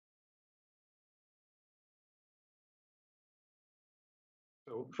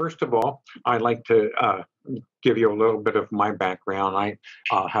So first of all, I'd like to give you a little bit of my background. I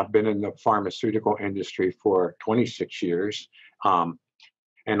have been in the pharmaceutical industry for 26 years, um,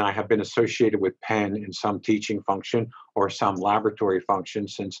 and I have been associated with Penn in some teaching function or some laboratory function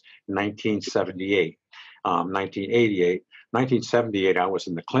since 1978, 1988. 1978, I was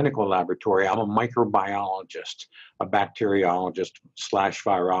in the clinical laboratory. I'm a microbiologist, a bacteriologist slash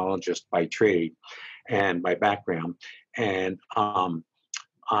virologist by trade and by background. And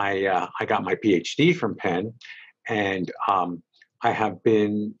I got my PhD from Penn, and I have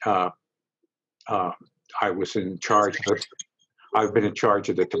been uh, I was in charge of I've been in charge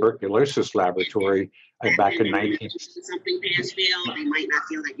of the tuberculosis laboratory back in 19. Something past fail, they might not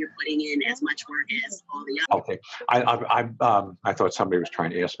feel that you're putting in as much work as all the other. Okay, I thought somebody was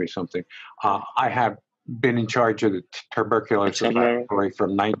trying to ask me something. I have been in charge of the tuberculosis laboratory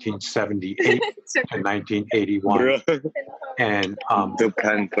from 1978 to 1981, and The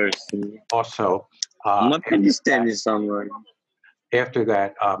kind person. also I'm not understanding someone. after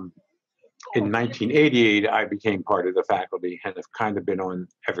that, in 1988, I became part of the faculty and have kind of been on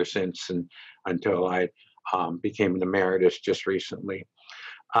ever since, and until I became an emeritus just recently.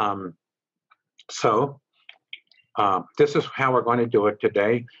 So this is how we're going to do it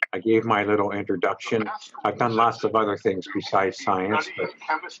today. I gave my little introduction. I've done lots of other things besides science, but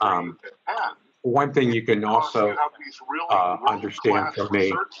one thing you can also understand from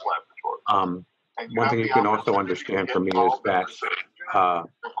me, one thing you can also understand from me is that I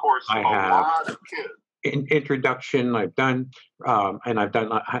have introduction. I've done, and I've done,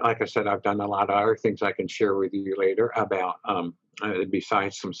 like I said, I've done a lot of other things I can share with you later about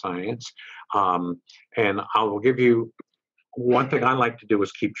besides some science. And I will give you one thing I like to do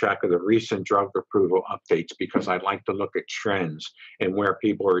is keep track of the recent drug approval updates, because I like to look at trends and where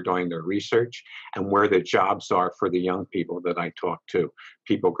people are doing their research and where the jobs are for the young people that I talk to,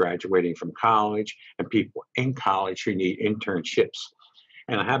 people graduating from college and people in college who need internships.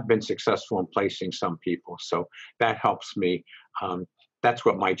 And I have been successful in placing some people, so that helps me. That's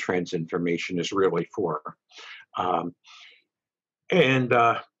what my trends information is really for.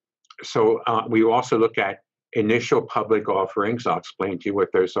 So we also look at initial public offerings. I'll explain to you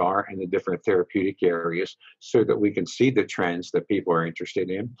what those are in the different therapeutic areas so that we can see the trends that people are interested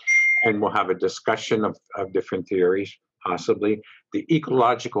in. And we'll have a discussion of different theories, possibly. The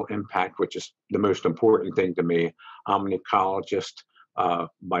ecological impact, which is the most important thing to me. I'm an ecologist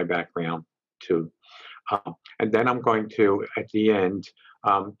by background too. And then I'm going to, at the end,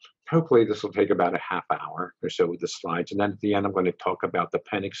 hopefully this will take about a half hour or so with the slides. And then at the end, I'm going to talk about the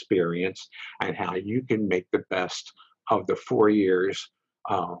Penn experience and how you can make the best of the 4 years,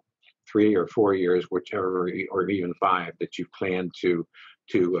 3 or 4 years, whichever, or even 5 that you plan to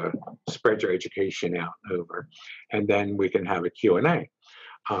spread your education out over. And then we can have a Q&A.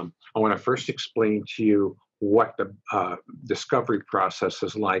 I want to first explain to you what the discovery process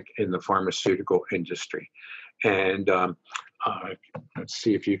is like in the pharmaceutical industry. And let's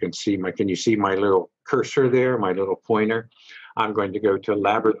see if you can see can you see my little cursor there, my little pointer? I'm going to go to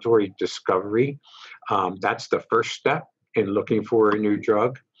laboratory discovery. That's the first step in looking for a new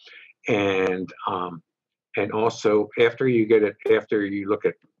drug. And also after you get it, after you look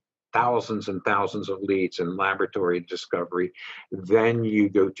at thousands and thousands of leads in laboratory discovery, then you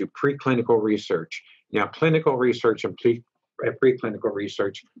go to preclinical research. Now, clinical research and preclinical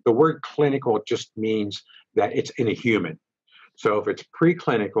research, the word clinical just means that it's in a human. So if it's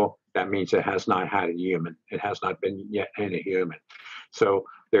preclinical, that means it has not had a human. It has not been yet in a human. So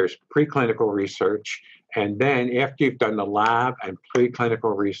there's preclinical research. And then after you've done the lab and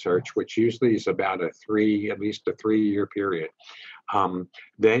preclinical research, which usually is about at least a 3-year period,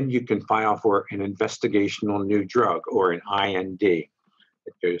 then you can file for an investigational new drug or an IND.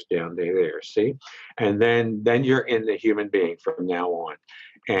 It goes down there, see? And then you're in the human being from now on.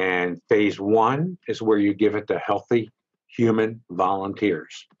 And phase 1 is where you give it to healthy human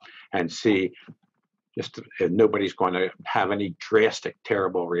volunteers and see if nobody's going to have any drastic,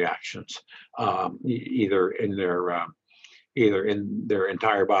 terrible reactions, either in their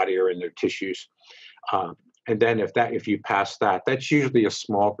entire body or in their tissues. And then if you pass that, that's usually a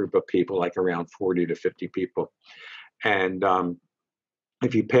small group of people, like around 40 to 50 people. And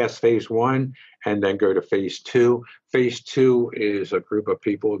if you pass phase 1 and then go to phase 2 is a group of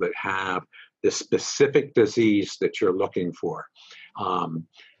people that have the specific disease that you're looking for.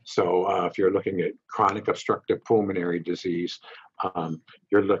 So if you're looking at chronic obstructive pulmonary disease,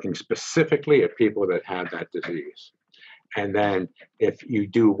 you're looking specifically at people that have that disease. And then if you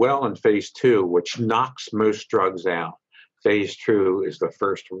do well in phase 2, which knocks most drugs out, phase 2 is the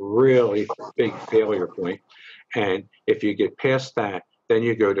first really big failure point. And if you get past that, Then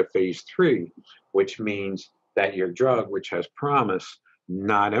you go to phase 3, which means that your drug, which has promise,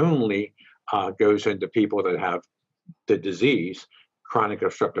 not only goes into people that have the disease, chronic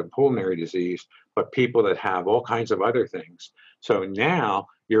obstructive pulmonary disease, but people that have all kinds of other things. So now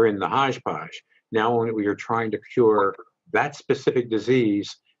you're in the hodgepodge. Now you're trying to cure that specific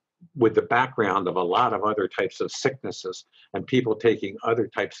disease with the background of a lot of other types of sicknesses and people taking other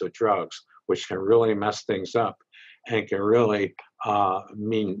types of drugs, which can really mess things up and can really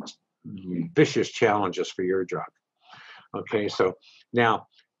mean vicious challenges for your drug. Okay, so now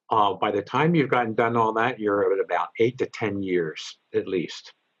by the time you've gotten done all that, you're at about 8 to 10 years at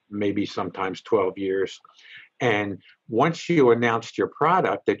least, maybe sometimes 12 years. And once you announced your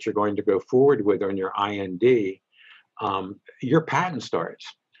product that you're going to go forward with on your IND, your patent starts.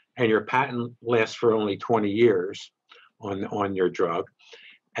 And your patent lasts for only 20 years on your drug.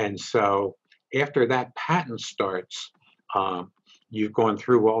 And so after that patent starts, you've gone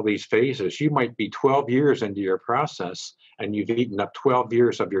through all these phases. You might be 12 years into your process and you've eaten up 12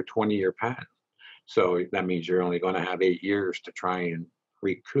 years of your 20-year patent. So that means you're only going to have 8 years to try and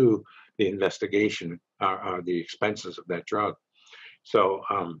recoup the investigation, the expenses of that drug. So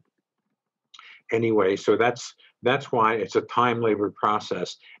anyway, so that's why it's a time-labored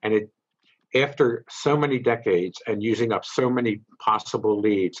process. And it, after so many decades and using up so many possible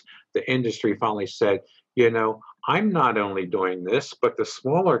leads, the industry finally said, you know, I'm not only doing this, but the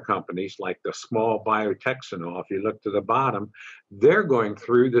smaller companies like the small biotechs and all, if you look to the bottom, they're going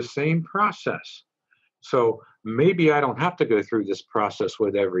through the same process. So maybe I don't have to go through this process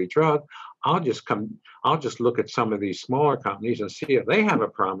with every drug. I'll just look at some of these smaller companies and see if they have a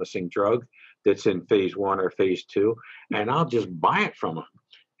promising drug that's in phase 1 or phase 2, and I'll just buy it from them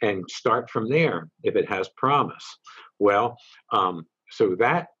and start from there if it has promise. Well, so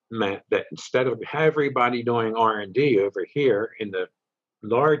that meant that instead of everybody doing R&D over here in the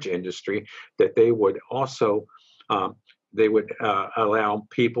large industry, that they would also allow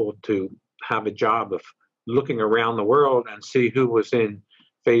people to have a job of looking around the world and see who was in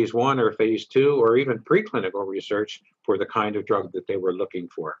phase 1 or phase 2 or even preclinical research for the kind of drug that they were looking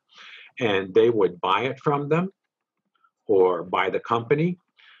for. And they would buy it from them or buy the company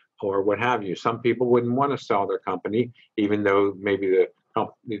or what have you. Some people wouldn't want to sell their company, even though maybe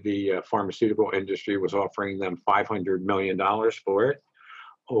the pharmaceutical industry was offering them $500 million for it,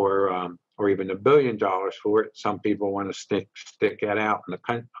 or even $1 billion for it. Some people want to stick it out in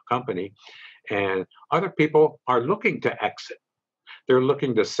the company, and other people are looking to exit. They're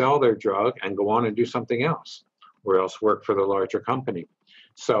looking to sell their drug and go on and do something else, or else work for the larger company.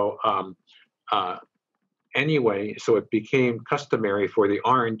 So anyway, so it became customary for the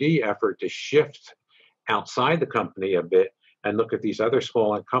R&D effort to shift outside the company a bit and look at these other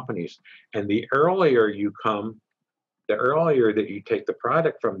smaller companies. And the earlier you come, the earlier that you take the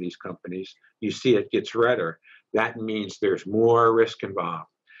product from these companies, you see it gets redder. That means there's more risk involved.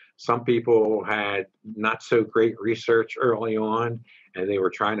 Some people had not so great research early on, and they were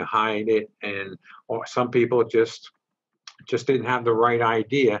trying to hide it, and some people just didn't have the right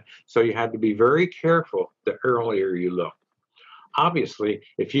idea. So you had to be very careful the earlier you look. Obviously,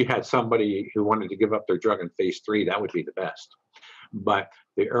 if you had somebody who wanted to give up their drug in phase 3, that would be the best. But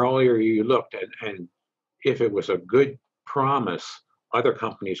the earlier you looked, and if it was a good promise, other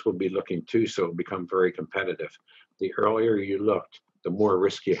companies would be looking too, so it would become very competitive. The earlier you looked, the more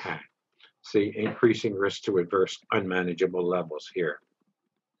risk you had. See, increasing risk to adverse unmanageable levels here.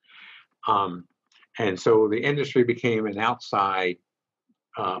 And so the industry became an outside,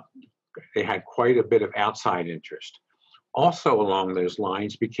 they had quite a bit of outside interest. Also along those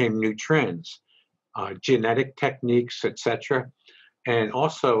lines became new trends, genetic techniques, etc. And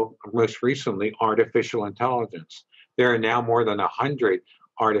also, most recently, artificial intelligence. There are now more than 100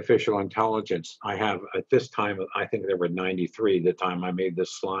 artificial intelligence. I have, at this time, I think there were 93 the time I made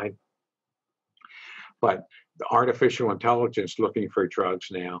this slide. But the artificial intelligence looking for drugs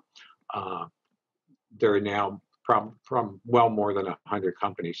now, there are now from well more than 100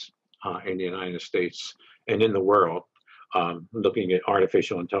 companies in the United States and in the world looking at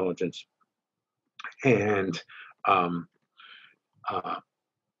artificial intelligence. And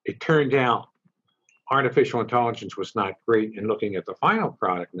it turned out artificial intelligence was not great in looking at the final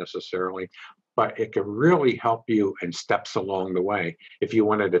product necessarily, but it can really help you in steps along the way. If you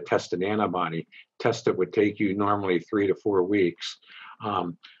wanted to test an antibody, test it would take you normally 3 to 4 weeks.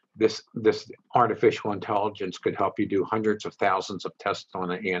 This artificial intelligence could help you do hundreds of thousands of tests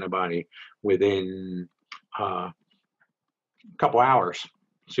on an antibody within a couple hours,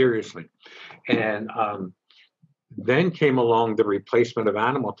 seriously. And Then came along the replacement of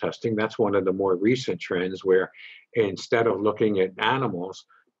animal testing. That's one of the more recent trends where instead of looking at animals,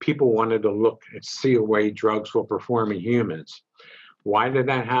 people wanted to look and see a way drugs will perform in humans. Why did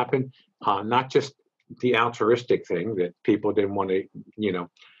that happen? Not just the altruistic thing that people didn't want to,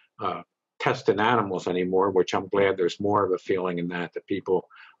 test in animals anymore, which I'm glad there's more of a feeling in that people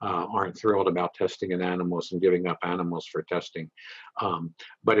aren't thrilled about testing in animals and giving up animals for testing.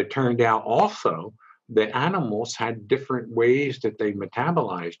 But it turned out also that animals had different ways that they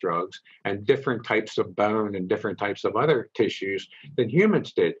metabolized drugs and different types of bone and different types of other tissues than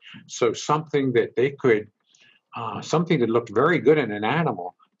humans did. So something that they could, something that looked very good in an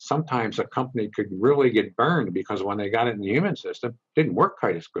animal, sometimes a company could really get burned because when they got it in the human system, it didn't work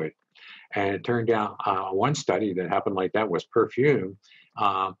quite as good. And it turned out one study that happened like that was perfume,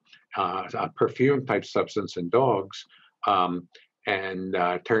 a perfume type substance in dogs.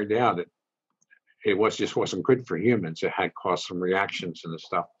 It turned out that it wasn't good for humans. It had caused some reactions and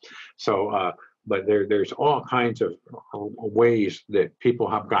stuff. So, but there's all kinds of ways that people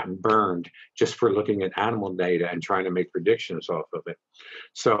have gotten burned just for looking at animal data and trying to make predictions off of it.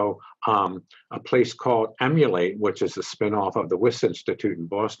 So a place called Emulate, which is a spinoff of the Wyss Institute in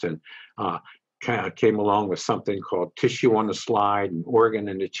Boston, came along with something called tissue on the slide and organ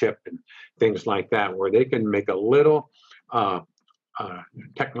in the chip and things like that, where they can make a little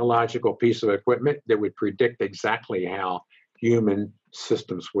technological piece of equipment that would predict exactly how human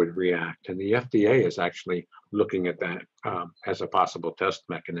systems would react. And the FDA is actually looking at that as a possible test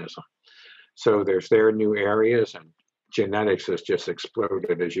mechanism. So there are new areas, and genetics has just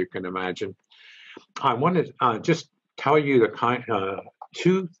exploded, as you can imagine. I want to just tell you the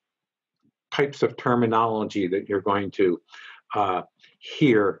two types of terminology that you're going to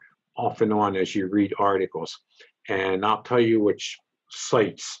hear off and on as you read articles. And I'll tell you which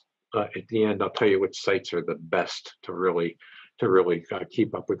sites, at the end, I'll tell you which sites are the best to really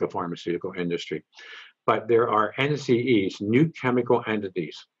keep up with the pharmaceutical industry. But there are NCEs, new chemical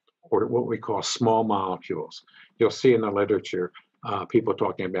entities, or what we call small molecules. You'll see in the literature people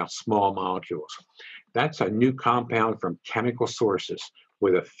talking about small molecules. That's a new compound from chemical sources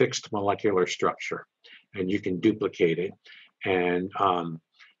with a fixed molecular structure, and you can duplicate it. And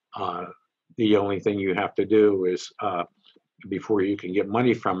the only thing you have to do is, before you can get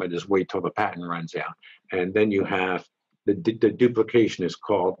money from it, is wait till the patent runs out. And then you have the duplication is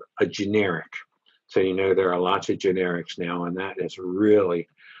called a generic. So there are lots of generics now, and that is really,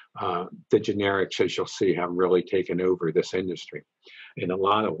 the generics, as you'll see, have really taken over this industry in a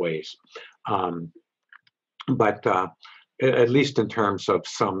lot of ways. But at least in terms of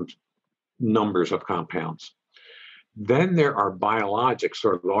some numbers of compounds. Then there are biologics,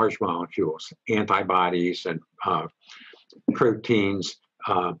 or large molecules, antibodies and proteins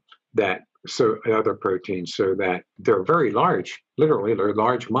other proteins, so that they're very large. Literally, they're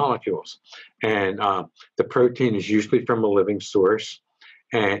large molecules, and the protein is usually from a living source,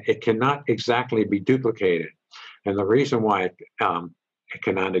 and it cannot exactly be duplicated. And the reason why it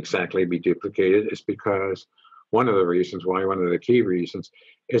cannot exactly be duplicated is because one of the key reasons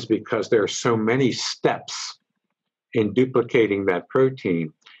is because there are so many steps in duplicating that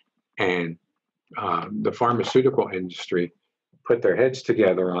protein. And the pharmaceutical industry put their heads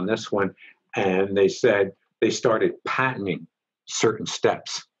together on this one, and they said they started patenting certain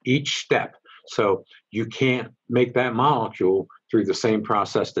steps, each step. So you can't make that molecule through the same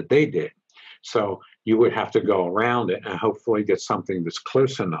process that they did. So you would have to go around it and hopefully get something that's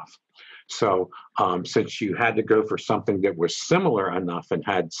close enough. So since you had to go for something that was similar enough and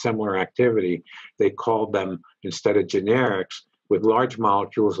had similar activity, they called them, instead of generics, with large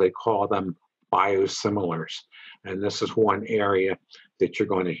molecules, they call them biosimilars. And this is one area that you're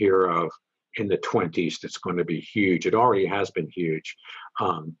going to hear of in the 20s that's going to be huge. It already has been huge,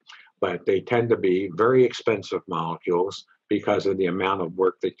 but they tend to be very expensive molecules because of the amount of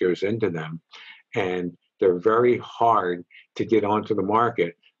work that goes into them. And they're very hard to get onto the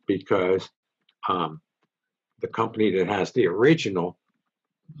market because the company that has the original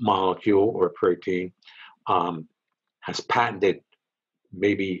molecule or protein has patented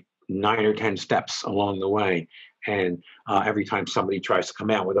maybe 9 or 10 steps along the way. And every time somebody tries to come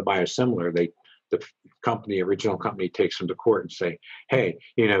out with a biosimilar, the original company takes them to court and say, hey,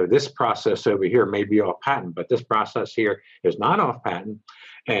 this process over here may be off patent, but this process here is not off patent.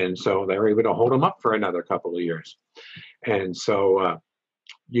 And so they're able to hold them up for another couple of years. And so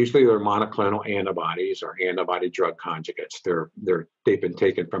usually they're monoclonal antibodies or antibody drug conjugates. They've been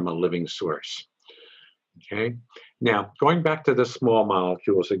taken from a living source. Okay. Now, going back to the small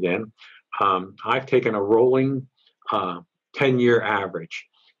molecules again, I've taken a rolling 10-year average.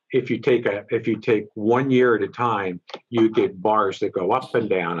 if you take 1 year at a time, you get bars that go up and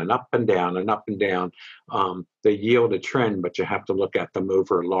down and up and down and up and down. They yield a trend, but you have to look at them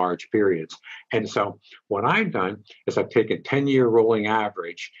over large periods. And so what I've done is I've taken 10-year rolling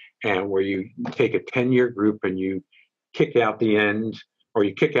average, and where you take a 10-year group and you kick out the end, or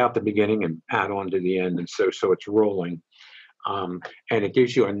you kick out the beginning and add on to the end, and so it's rolling. And it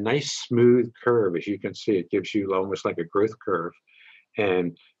gives you a nice smooth curve. As you can see, it gives you almost like a growth curve.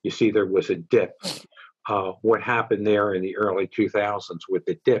 And you see there was a dip. What happened there in the early 2000s with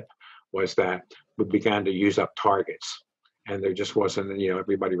the dip was that we began to use up targets. And there just wasn't,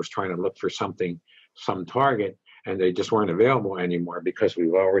 everybody was trying to look for some target, and they just weren't available anymore because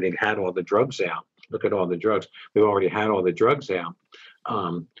we've already had all the drugs out. Look at all the drugs. We've already had all the drugs out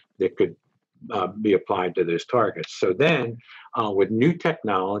that could be applied to those targets. So then with new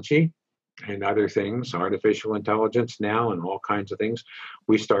technology and other things, artificial intelligence now and all kinds of things,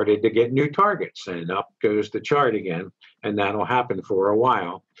 we started to get new targets, and up goes the chart again, and that'll happen for a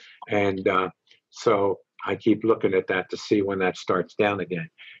while. And so I keep looking at that to see when that starts down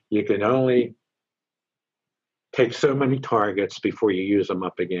again. You can only take so many targets before you use them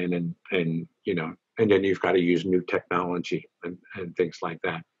up again, and then you've got to use new technology and things like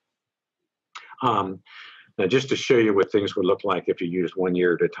that. Now, just to show you what things would look like if you use 1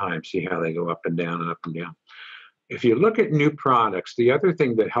 year at a time, see how they go up and down and up and down. If you look at new products, the other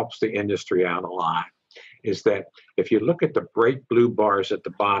thing that helps the industry out a lot is that if you look at the bright blue bars at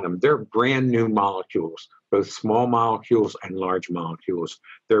the bottom, they're brand new molecules, both small molecules and large molecules.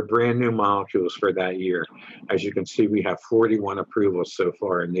 They're brand new molecules for that year. As you can see, we have 41 approvals so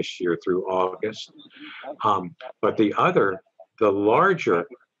far in this year through August. But the larger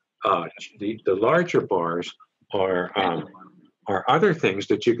bars are other things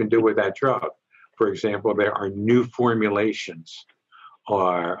that you can do with that drug. For example, there are new formulations,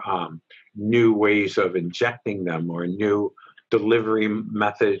 or new ways of injecting them, or new delivery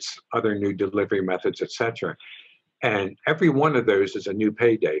methods, other new delivery methods, etc. And every one of those is a new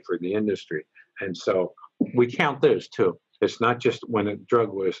payday for the industry. And so we count those too. It's not just when a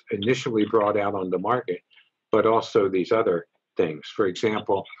drug was initially brought out on the market, but also these other things. For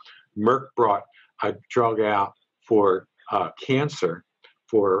example, Merck brought a drug out for cancer,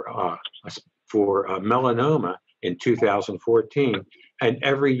 for melanoma in 2014, and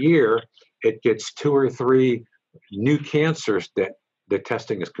every year it gets 2 or 3 new cancers that the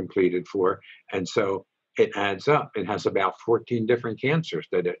testing is completed for, and so it adds up. It has about 14 different cancers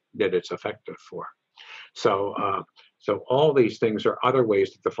that it's effective for. So all these things are other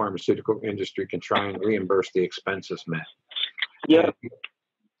ways that the pharmaceutical industry can try and reimburse the expenses met. Yeah.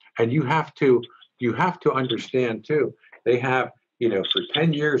 And you have to understand too, they have, for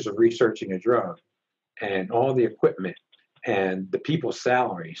 10 years of researching a drug and all the equipment and the people's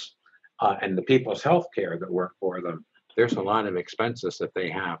salaries and the people's health care that work for them, there's a lot of expenses that they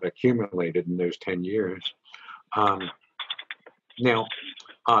have accumulated in those 10 years. Now,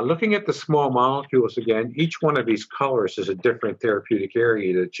 looking at the small molecules again, each one of these colors is a different therapeutic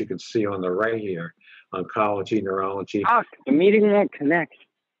area that you can see on the right here: oncology, neurology. The meeting won't connect.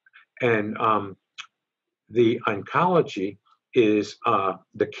 And the oncology is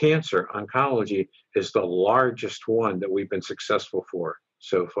the cancer oncology is the largest one that we've been successful for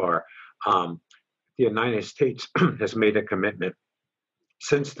so far. The United States has made a commitment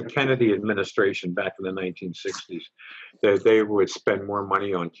since the Kennedy administration back in the 1960s that they would spend more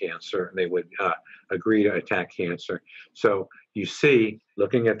money on cancer, and they would agree to attack cancer. So you see,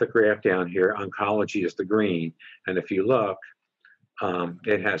 looking at the graph down here, oncology is the green, and if you look,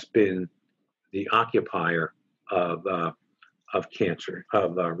 it has been the occupier of cancer,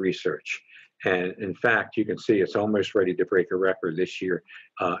 of research. And in fact, you can see it's almost ready to break a record this year.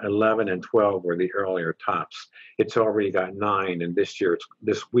 11 and 12 were the earlier tops. It's already got 9, and this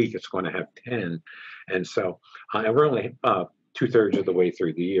week it's going to have 10. And so and we're only 2/3 of the way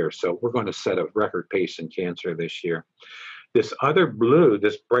through the year. So we're going to set a record pace in cancer this year. This other blue,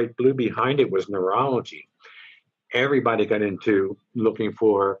 this bright blue behind it, was neurology. Everybody got into looking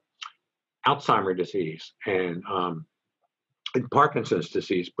for Alzheimer's disease and Parkinson's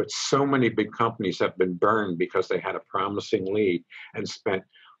disease, but so many big companies have been burned because they had a promising lead and spent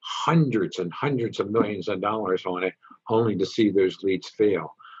hundreds and hundreds of millions of dollars on it, only to see those leads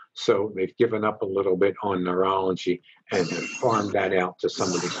fail. So they've given up a little bit on neurology and have farmed that out to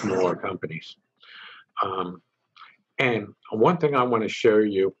some of the smaller companies. And one thing I want to show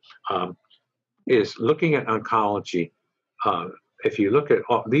you is looking at oncology. If you look at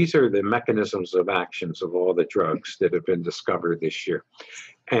these are the mechanisms of actions of all the drugs that have been discovered this year,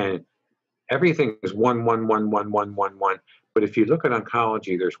 and everything is 1, 1, 1, 1, 1, 1, 1. But if you look at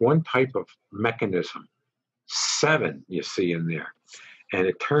oncology, there's one type of mechanism, 7 you see in there. And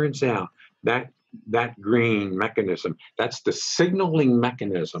it turns out that that green mechanism, that's the signaling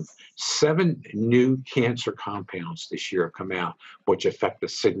mechanism. 7 new cancer compounds this year have come out, which affect the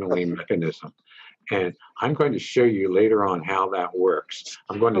signaling mechanism. And I'm going to show you later on how that works.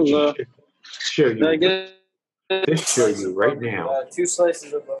 I'm going to just show you right now. 2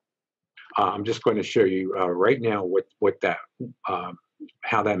 slices of I'm just going to show you right now what that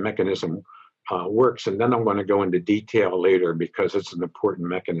how that mechanism works, and then I'm going to go into detail later because it's an important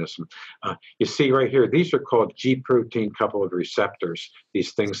mechanism. You see right here, these are called G protein coupled receptors.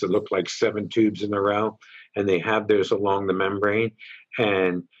 These things that look like 7 tubes in a row, and they have those along the membrane.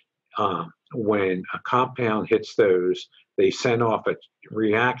 And when a compound hits those, they send off a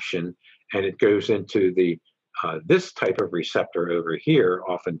reaction, and it goes into the this type of receptor over here,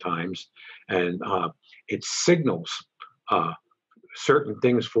 oftentimes, and it signals certain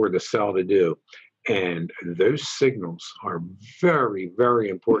things for the cell to do. And those signals are very, very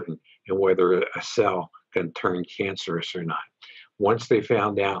important in whether a cell can turn cancerous or not. Once they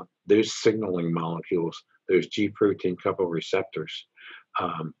found out those signaling molecules, those G protein coupled receptors,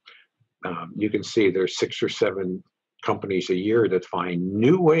 you can see there's 6 or 7 companies a year that find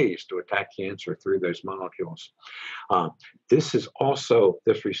new ways to attack cancer through those molecules.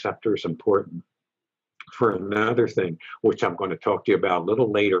 This receptor is important for another thing, which I'm going to talk to you about a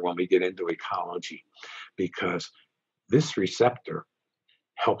little later when we get into ecology, because this receptor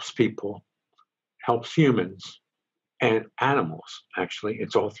helps people, helps humans and animals. Actually,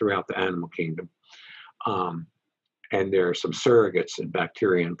 it's all throughout the animal kingdom. And there are some surrogates in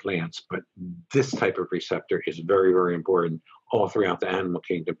bacteria and plants, but this type of receptor is very, very important all throughout the animal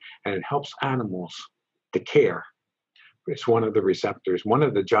kingdom, and it helps animals to care. It's one of the receptors. One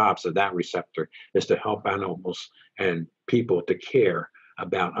of the jobs of that receptor is to help animals and people to care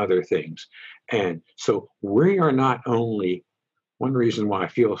about other things. And so we are not only, one reason why I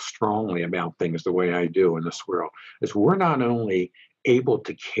feel strongly about things the way I do in this world is we're not only able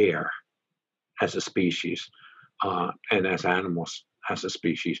to care as a species, and as animals, as a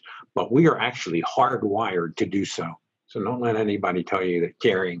species, but we are actually hardwired to do so. So don't let anybody tell you that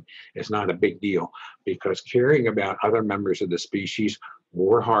caring is not a big deal, because caring about other members of the species,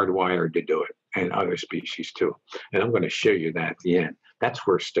 we're hardwired to do it, and other species too. And I'm going to show you that at the end. That's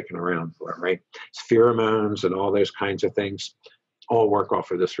worth sticking around for, right? It's pheromones and all those kinds of things all work off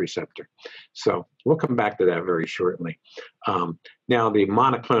of this receptor. So we'll come back to that very shortly. Now the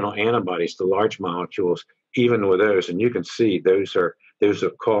monoclonal antibodies, the large molecules, even with those, and you can see those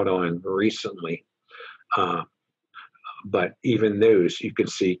have caught on recently, but even those, you can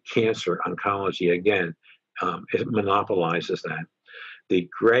see cancer, oncology, again, it monopolizes that. The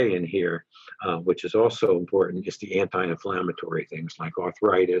gray in here, which is also important, is the anti-inflammatory things like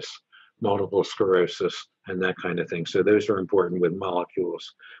arthritis, multiple sclerosis, and that kind of thing. So those are important with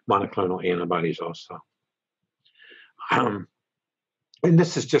molecules, monoclonal antibodies also. And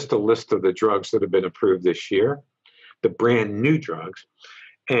this is just a list of the drugs that have been approved this year, the brand new drugs.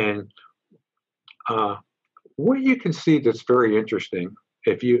 And what you can see that's very interesting,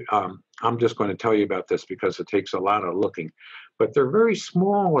 if you, I'm just going to tell you about this because it takes a lot of looking, but they're very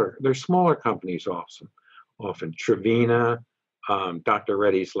smaller. They're smaller companies also, often Trevena, Dr.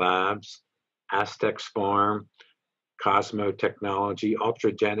 Reddy's Labs, Aztecs Farm, Cosmo Technology,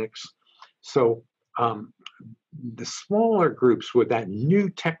 Ultragenics. So the smaller groups with that new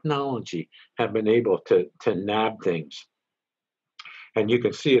technology have been able to nab things. And you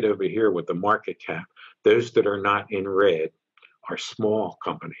can see it over here with the market cap. Those that are not in red are small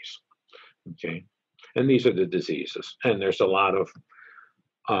companies, okay? And these are the diseases. And there's a lot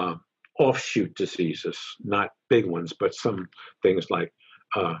of offshoot diseases, not big ones, but some things like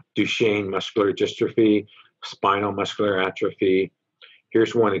Duchenne muscular dystrophy, spinal muscular atrophy.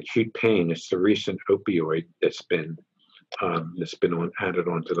 Here's one, acute pain. It's the recent opioid that's been added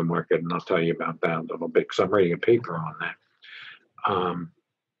onto the market, and I'll tell you about that a little bit because I'm writing a paper on that.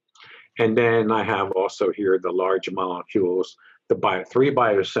 And then I have also here the large molecules, the 3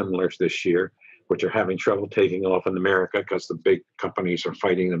 biosimilars this year, which are having trouble taking off in America because the big companies are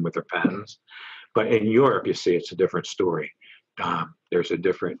fighting them with their patents. But in Europe, you see, it's a different story. There's a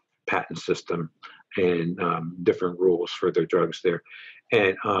different patent system and different rules for their drugs there.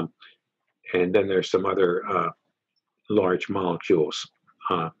 And then there's some other large molecules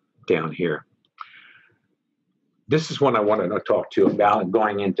down here. This is what I wanted to talk to you about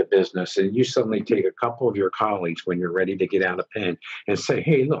going into business. And you suddenly take a couple of your colleagues when you're ready to get out a pen and say,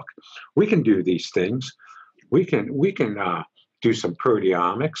 hey, look, we can do these things. We can do some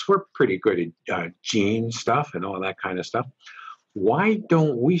proteomics. We're pretty good at gene stuff and all that kind of stuff. Why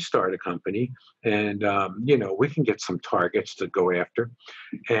don't we start a company and, we can get some targets to go after.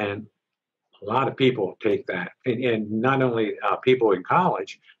 And a lot of people take that, and not only people in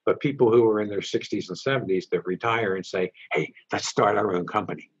college, but people who are in their 60s and 70s that retire and say, hey, let's start our own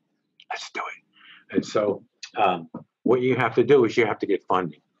company. Let's do it. And so what you have to do is you have to get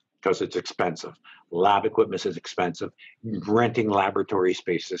funding because it's expensive. Lab equipment is expensive. Renting laboratory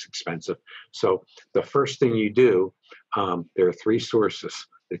space is expensive. So the first thing you do, there are three sources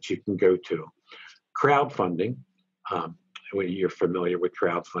that you can go to. Crowdfunding. When you're familiar with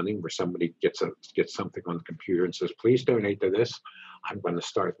crowdfunding, where somebody gets something on the computer and says, please donate to this, I'm going to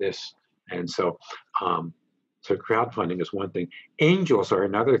start this. And so so crowdfunding is one thing. Angels are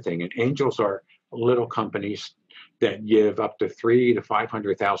another thing, and angels are little companies that give up to $300,000 to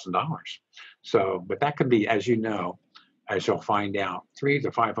 $500,000. So, but that can be, as you know, as you'll find out, $300,000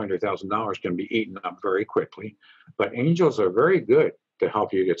 to $500,000 can be eaten up very quickly. But angels are very good to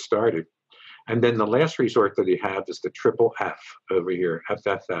help you get started. And then the last resort that you have is the triple F over here,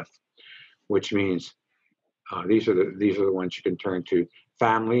 FFF, which means these are the ones you can turn to: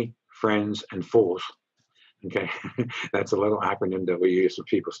 family, friends, and fools. Okay, that's a little acronym that we use when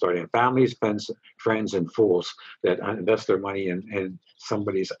people start in: families, friends, and fools that invest their money in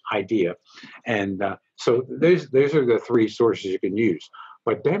somebody's idea. And so those are the three sources you can use.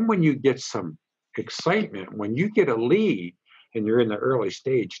 But then when you get some excitement, when you get a lead, and you're in the early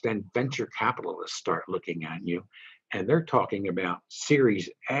stage, then venture capitalists start looking at you, and they're talking about Series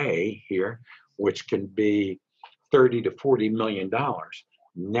A here, which can be $30 to $40 million.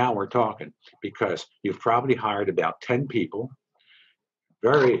 Now we're talking, because you've probably hired about 10 people.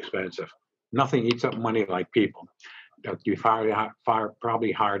 Very expensive. Nothing eats up money like people. You've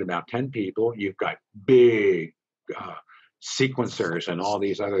probably hired about 10 people. You've got big sequencers and all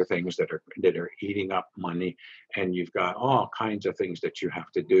these other things that are eating up money, and you've got all kinds of things that you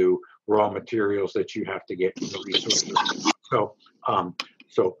have to do, raw materials that you have to get, resources.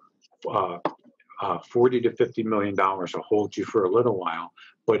 So 40 to $50 million will hold you for a little while.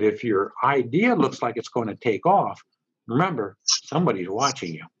 But if your idea looks like it's going to take off, remember, somebody's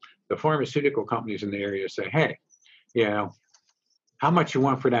watching you. The pharmaceutical companies in the area say, hey, how much you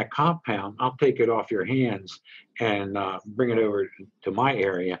want for that compound? I'll take it off your hands and bring it over to my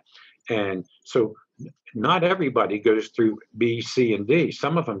area. And so not everybody goes through B, C, and D.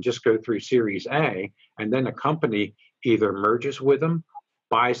 Some of them just go through Series A, and then a company either merges with them,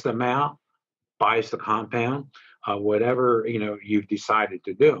 buys them out, buys the compound, whatever you've decided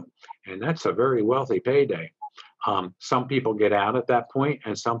to do. And that's a very wealthy payday. Some people get out at that point,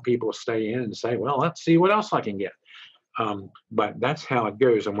 and some people stay in and say, well, let's see what else I can get. But that's how it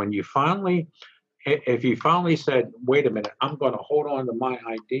goes. And when if you finally said, wait a minute, I'm going to hold on to my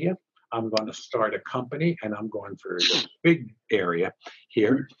idea, I'm going to start a company, and I'm going for the big area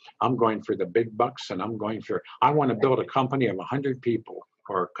here. I'm going for the big bucks, and I want to build a company of 100 people,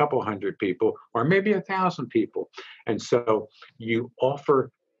 or a couple hundred people, or maybe 1,000 people. And so you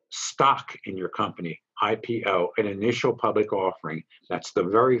offer stock in your company, IPO, an initial public offering. That's the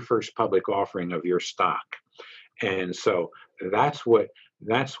very first public offering of your stock. And so that's when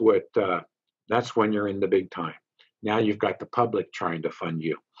you're in the big time. Now you've got the public trying to fund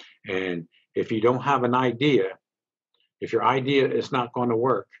you. And if you don't have an idea, if your idea is not going to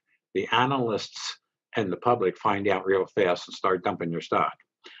work, the analysts and the public find out real fast and start dumping your stock.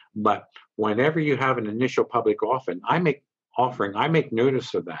 But whenever you have an initial public offering, I make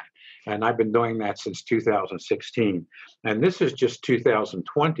notice of that. And I've been doing that since 2016. And this is just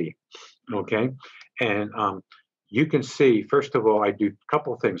 2020, okay? And you can see, first of all, I do a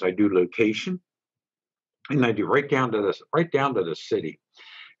couple of things. I do location, and I do right down to the city.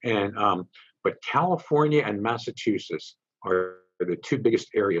 And but California and Massachusetts are the two biggest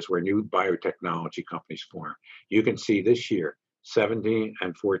areas where new biotechnology companies form. You can see this year, 17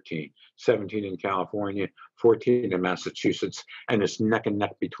 and 14, 17 in California, 14 in Massachusetts, and it's neck and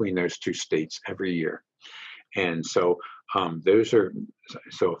neck between those two states every year. And so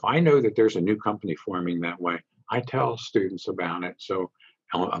so if I know that there's a new company forming that way, I tell students about it. So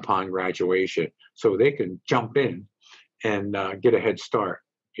upon graduation, so they can jump in and get a head start,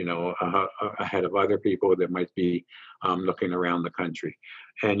 ahead of other people that might be looking around the country.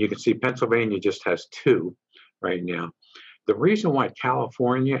 And you can see Pennsylvania just has 2 right now. The reason why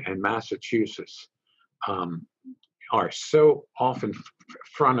California and Massachusetts are so often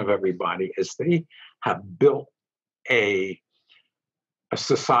front of everybody is they have built a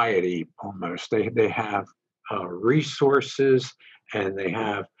society almost. They have resources, and they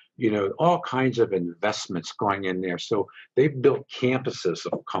have all kinds of investments going in there. So they've built campuses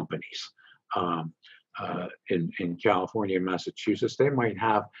of companies in California and Massachusetts. They might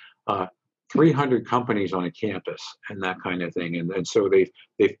have 300 companies on a campus and that kind of thing. And so they've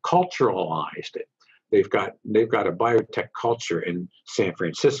culturalized it. They've got a biotech culture in San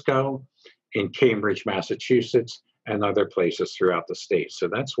Francisco, in Cambridge, Massachusetts, and other places throughout the state. So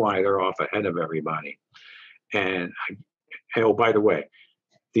that's why they're off ahead of everybody. And oh, by the way,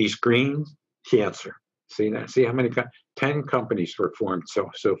 these green, cancer. See that? See how many? 10 companies were formed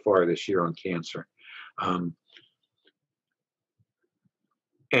so far this year on cancer.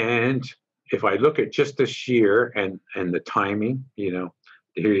 And if I look at just this year and the timing, here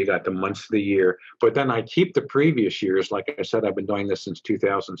you got the months of the year, but then I keep the previous years. Like I said, I've been doing this since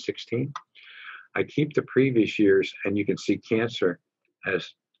 2016. I keep the previous years, and you can see cancer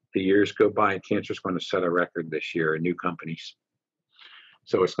as the years go by. Cancer is going to set a record this year in new companies.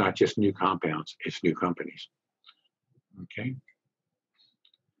 So it's not just new compounds, it's new companies. Okay.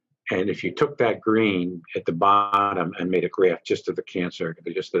 And if you took that green at the bottom and made a graph just of the cancer,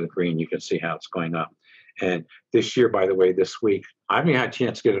 just of the green, you can see how it's going up. And this year, by the way, this week, I haven't had a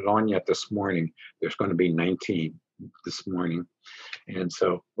chance to get it on yet this morning. There's going to be 19 this morning. And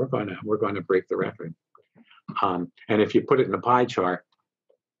so we're going to break the record. And if you put it in a pie chart,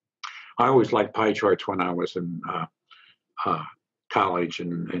 I always liked pie charts when I was in college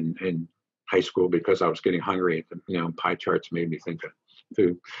and high school because I was getting hungry. Pie charts made me think of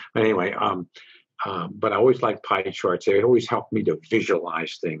food. But anyway, but I always liked pie charts. They always helped me to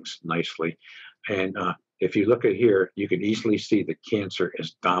visualize things nicely. And if you look at here, you can easily see that cancer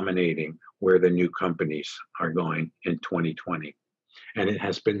is dominating where the new companies are going in 2020. And it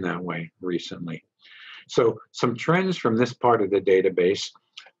has been that way recently. So some trends from this part of the database.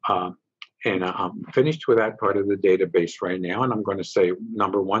 And I'm finished with that part of the database right now. And I'm going to say,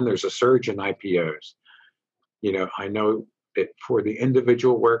 number one, there's a surge in IPOs. I know that for the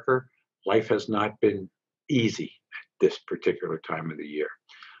individual worker, life has not been easy at this particular time of the year.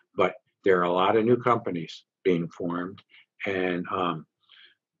 But there are a lot of new companies being formed. And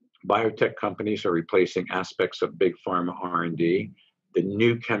biotech companies are replacing aspects of big pharma R&D. The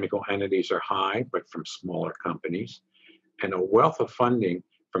new chemical entities are high, but from smaller companies. And a wealth of funding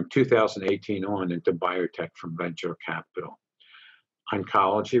from 2018 on into biotech from venture capital.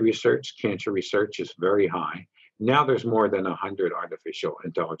 Oncology research, cancer research is very high. Now there's more than 100 artificial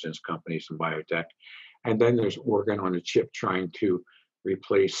intelligence companies in biotech. And then there's organ on a chip trying to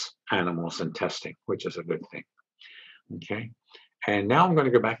replace animals in testing, which is a good thing. Okay. And now I'm going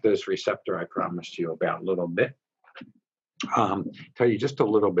to go back to this receptor I promised you about a little bit. Tell you just a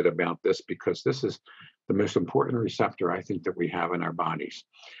little bit about this because this is the most important receptor I think that we have in our bodies.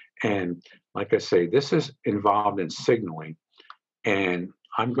 And like I say, this is involved in signaling. And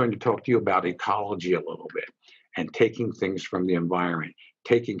I'm going to talk to you about ecology a little bit and taking things from the environment,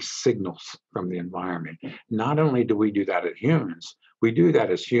 taking signals from the environment. Not only do we do that as humans, we do that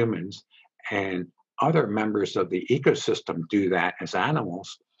as humans, and other members of the ecosystem do that as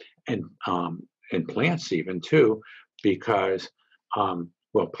animals and plants even too, because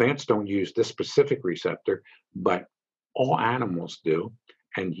plants don't use this specific receptor, but all animals do,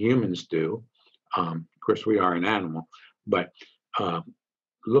 and humans do. Of course, we are an animal, but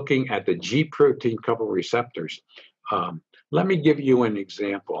looking at the G protein couple receptors, let me give you an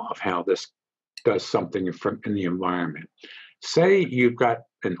example of how this does something in the environment. Say you've got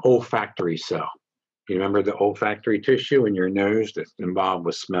an olfactory cell. You remember the olfactory tissue in your nose that's involved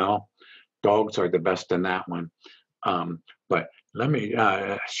with smell? Dogs are the best in that one. But let me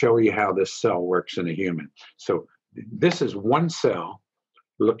show you how this cell works in a human. So this is one cell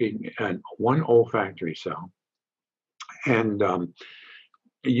looking at one olfactory cell. And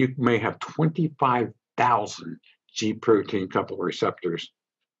you may have 25,000 G protein couple receptors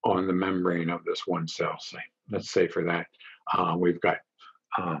on the membrane of this one cell. Say, let's say for that, we've got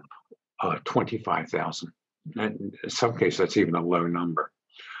 25,000. In some cases, that's even a low number.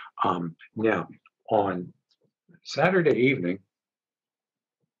 Now, on Saturday evening,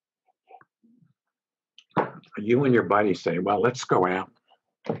 you and your buddy say, well, let's go out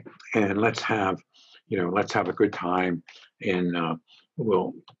and let's have a good time, and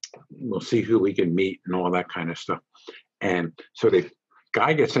we'll see who we can meet and all that kind of stuff. And so the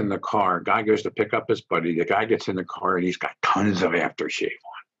guy gets in the car, guy goes to pick up his buddy, the guy gets in the car and he's got tons of aftershave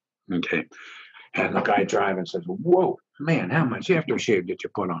on. Okay. And the guy driving says, whoa, man, how much aftershave did you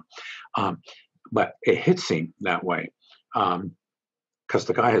put on? But it hits him that way because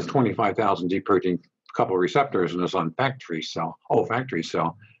the guy has 25,000 G protein couple receptors in his olfactory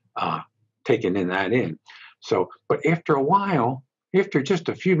cell, taking that in. So, but after a while, After just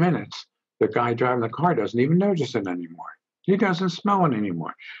a few minutes, the guy driving the car doesn't even notice it anymore. He doesn't smell it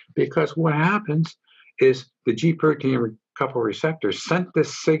anymore, because what happens is the G protein couple receptors sent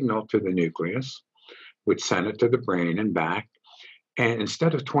this signal to the nucleus, which sent it to the brain and back. And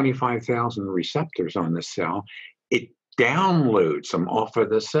instead of 25,000 receptors on the cell, it downloads them off of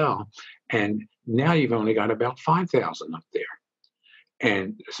the cell. And now you've only got about 5,000 up there.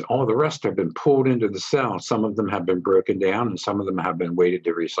 And so all the rest have been pulled into the cell. Some of them have been broken down, and some of them have been waited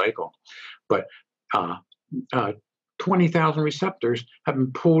to recycle. But 20,000 receptors have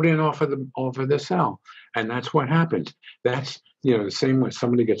been pulled in off of the cell, and that's what happens. That's the same when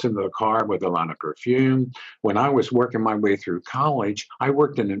somebody gets into a car with a lot of perfume. When I was working my way through college, I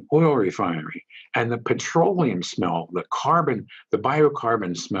worked in an oil refinery, and the petroleum smell, the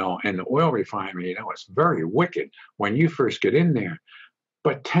biocarbon smell in the oil refinery, it's very wicked when you first get in there.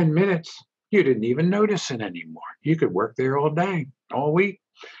 But 10 minutes, you didn't even notice it anymore. You could work there all day, all week,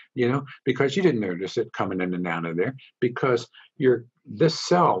 because you didn't notice it coming in and out of there, because this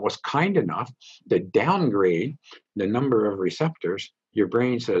cell was kind enough to downgrade the number of receptors. Your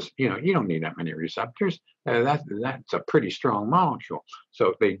brain says, you don't need that many receptors. That's a pretty strong molecule.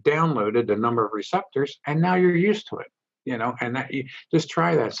 So they downloaded the number of receptors, and now you're used to it. And that you just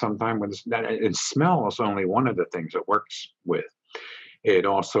try that sometime with that. And smell is only one of the things it works with. It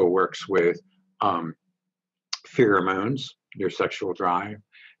also works with pheromones, your sexual drive.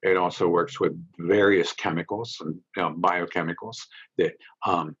 It also works with various chemicals and biochemicals that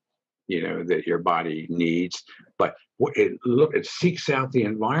that your body needs. But it seeks out the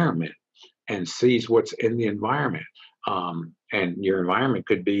environment and sees what's in the environment. And your environment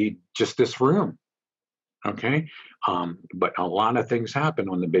could be just this room. Okay. But a lot of things happen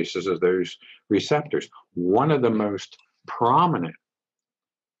on the basis of those receptors. One of the most,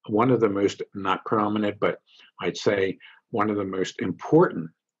 not prominent, but I'd say one of the most important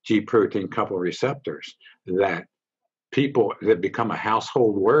G protein couple receptors that become a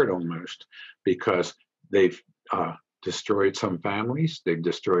household word almost, because they've destroyed some families, they've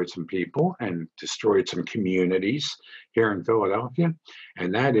destroyed some people, and destroyed some communities here in Philadelphia.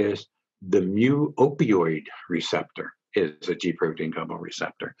 And that is the mu-opioid receptor is a G protein couple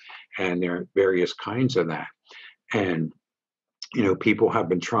receptor. And there are various kinds of that. And people have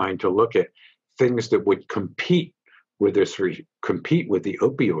been trying to look at things that would compete with the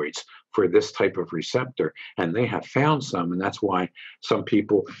opioids for this type of receptor, and they have found some. And that's why some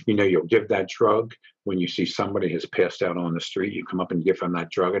people, you'll give that drug when you see somebody has passed out on the street. You come up and give them that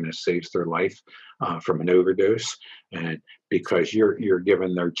drug, and it saves their life from an overdose. And because you're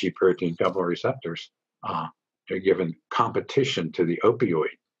giving their G protein couple receptors, they're giving competition to the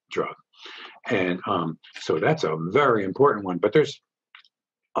opioid drug. And so that's a very important one, but there's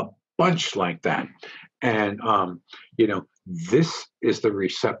a bunch like that. And, this is the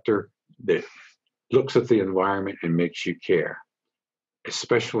receptor that looks at the environment and makes you care,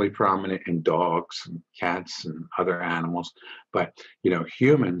 especially prominent in dogs and cats and other animals. But,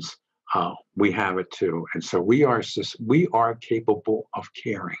 humans, we have it too. And so we are capable of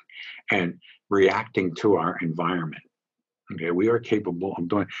caring and reacting to our environment. Okay, we are capable of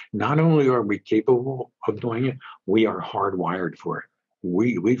doing. Not only are we capable of doing it, we are hardwired for it.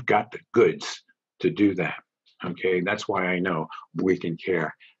 We've got the goods to do that. Okay, that's why I know we can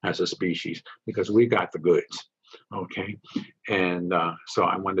care as a species, because we got the goods. Okay, and so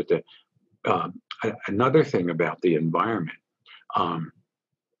I wanted to. Another thing about the environment.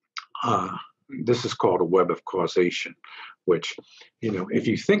 This is called a web of causation, which, if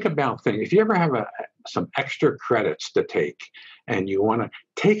you think about things, if you ever have some extra credits to take and you want to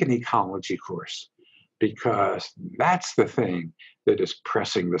take an ecology course, because that's the thing that is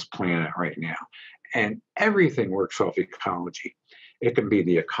pressing this planet right now. And everything works off ecology. It can be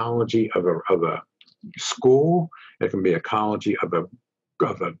the ecology of a school. It can be ecology of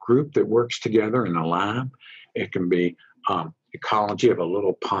a group that works together in a lab. It can be ecology of a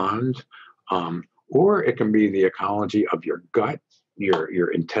little pond. Or it can be the ecology of your gut,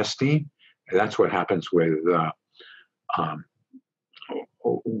 your intestine. And that's what happens with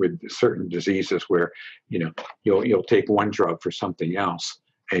certain diseases, where you'll take one drug for something else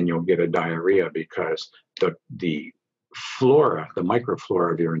and you'll get a diarrhea because the flora, the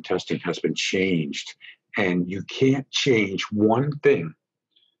microflora of your intestine has been changed, and you can't change one thing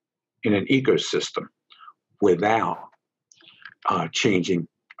in an ecosystem without changing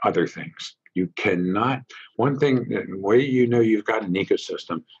other things. You cannot. One thing, the way you've got an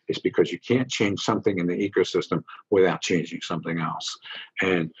ecosystem is because you can't change something in the ecosystem without changing something else.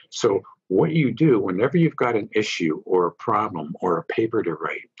 And so what you do whenever you've got an issue or a problem or a paper to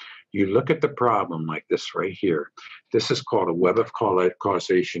write, You look at the problem like this right here. This is called a web of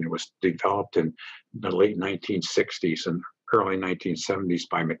causation. It was developed in the late 1960s and early 1970s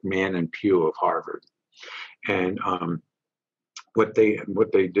by McMahon and Pugh of Harvard. And what they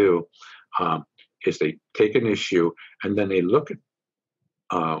do is they take an issue and then they look at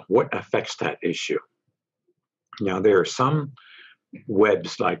what affects that issue. Now, there are some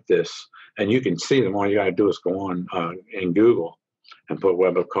webs like this, and you can see them. All you got to do is go on in Google and put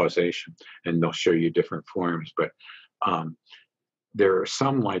web of causation, and they'll show you different forms. But there are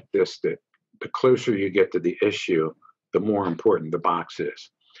some like this that the closer you get to the issue, the more important the box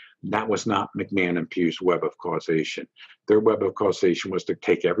is. That was not McMahon and Pugh's web of causation. Their web of causation was to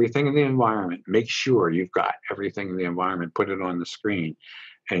take everything in the environment, make sure you've got everything in the environment, put it on the screen,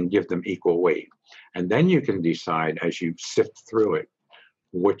 and give them equal weight. And then you can decide as you sift through it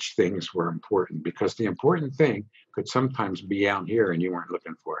which things were important, because the important thing could sometimes be out here and you weren't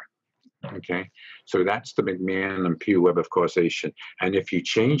looking for it. Okay, so that's the McMahon and Pugh web of causation. And if you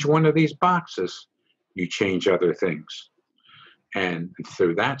change one of these boxes, you change other things. And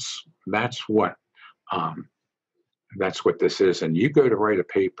so that's what this is. And you go to write a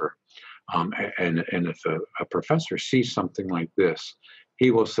paper, and if a professor sees something like this,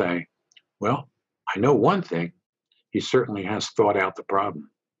 he will say, well, I know one thing. He certainly has thought out the problem.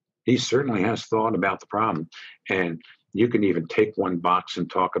 He certainly has thought about the problem. And you can even take one box and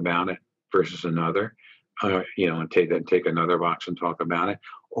talk about it versus another, and take another box and talk about it.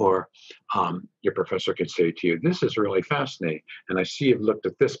 Or your professor could say to you, this is really fascinating. And I see you've looked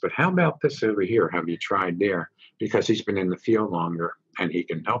at this, but how about this over here? Have you tried there? Because he's been in the field longer and he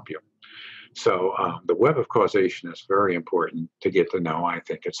can help you. So the web of causation is very important to get to know. I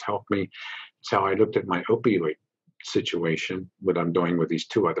think it's helped me. It's how I looked at my opioid situation, what I'm doing with these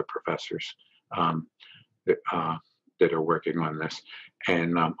two other professors that are working on this.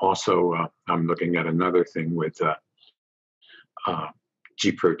 And also I'm looking at another thing with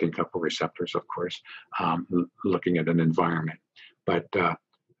G protein coupled receptors, of course, looking at an environment. But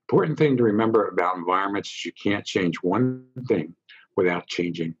important thing to remember about environments is you can't change one thing without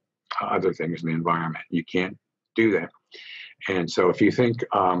changing other things in the environment. You can't do that. And so if you think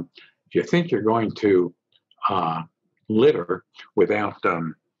you're going to litter without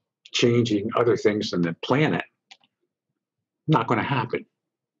changing other things in the planet, not going to happen.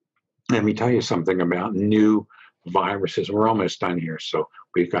 Let me tell you something about new viruses. We're almost done here, so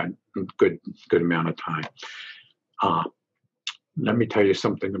we've got a good amount of time. Let me tell you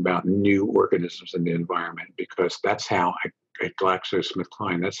something about new organisms in the environment, because that's how at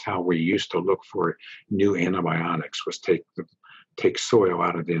GlaxoSmithKline, that's how we used to look for new antibiotics, was take soil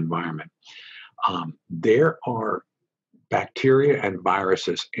out of the environment. There are bacteria and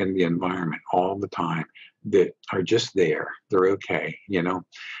viruses in the environment all the time that are just there. They're okay,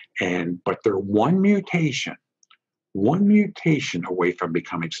 but they're one mutation away from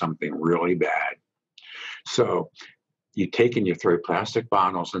becoming something really bad. So you take and you throw plastic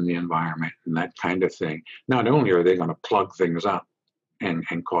bottles in the environment and that kind of thing. Not only are they going to plug things up and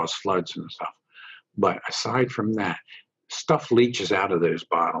cause floods and stuff, but aside from that, stuff leaches out of those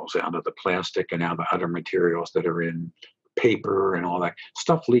bottles, out of the plastic and out of the other materials that are in paper and all that.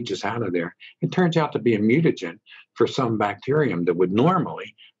 Stuff leaches out of there. It turns out to be a mutagen for some bacterium that would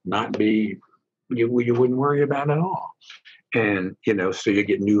normally not be, you wouldn't worry about at all. And, so you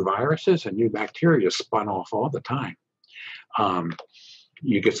get new viruses and new bacteria spun off all the time.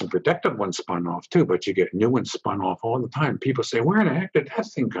 You get some protective ones spun off too, but you get new ones spun off all the time. People say, where the heck did that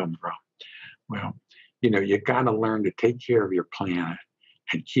thing come from? Well, you got to learn to take care of your planet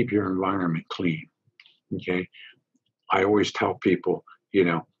and keep your environment clean. Okay. I always tell people,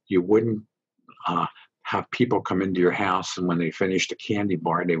 you wouldn't have people come into your house and when they finished a candy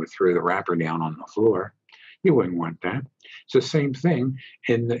bar, they would throw the wrapper down on the floor. You wouldn't want that. It's the same thing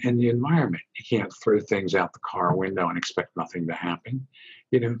in the environment. You can't throw things out the car window and expect nothing to happen.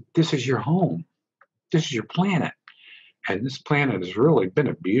 This is your home. This is your planet. And this planet has really been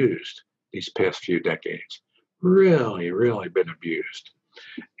abused these past few decades. Really, really been abused.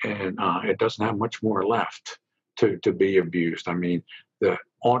 And it doesn't have much more left to be abused. I mean, the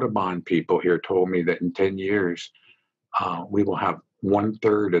Audubon people here told me that in 10 years, we will have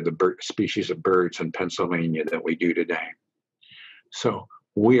 1/3 of the species of birds in Pennsylvania that we do today. So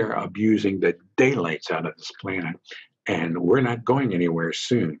we are abusing the daylights out of this planet, and we're not going anywhere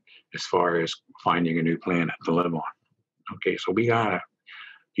soon as far as finding a new planet to live on. Okay, so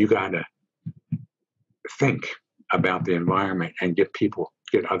you gotta think about the environment and get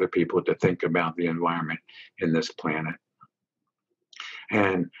other people to think about the environment in this planet.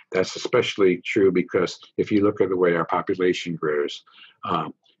 And that's especially true because if you look at the way our population grows,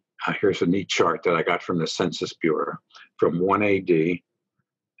 Here's a neat chart that I got from the Census Bureau. From 1 AD, you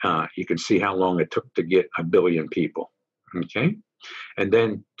can see how long it took to get 1 billion people, okay? And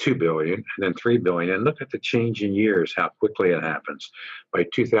then 2 billion, and then 3 billion. And look at the change in years, how quickly it happens. By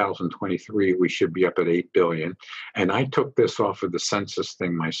 2023, we should be up at 8 billion. And I took this off of the census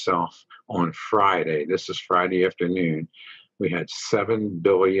thing myself on Friday. This is Friday afternoon. We had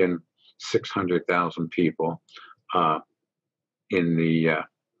 7,600,000 people in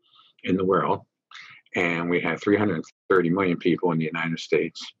the world, and we had 330 million people in the United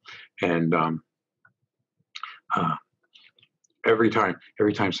States. And every time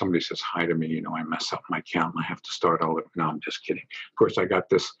somebody says hi to me, you know, I mess up my count and I have to start all over. No, I'm just kidding. Of course, I got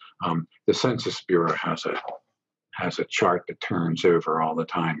this. The Census Bureau has a chart that turns over all the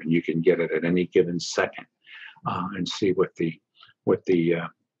time, and you can get it at any given second and see what the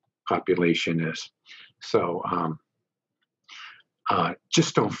population is. So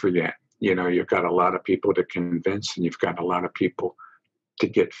just don't forget. You know, you've got a lot of people to convince, and you've got a lot of people to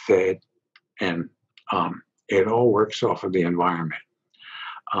get fed, and it all works off of the environment.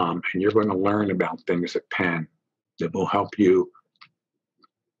 And you're going to learn about things at Penn that will help you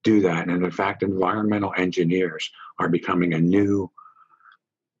do that. And in fact, environmental engineers are becoming a new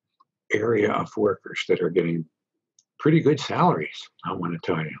area of workers that are getting pretty good salaries, I want to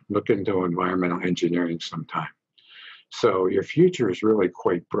tell you. Look into environmental engineering sometime. So your future is really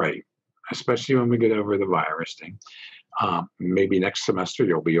quite bright, especially when we get over the virus thing. Maybe next semester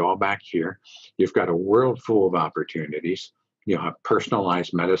you'll be all back here. You've got a world full of opportunities. You'll have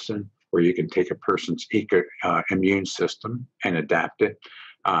personalized medicine where you can take a person's immune system and adapt it.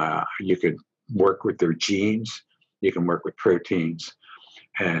 You can work with their genes. You can work with proteins.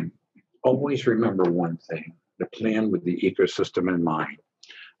 And always remember one thing, the plan with the ecosystem in mind,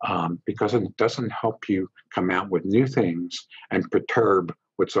 because it doesn't help you come out with new things and perturb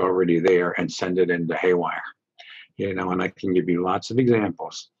what's already there and send it into haywire. You know, and I can give you lots of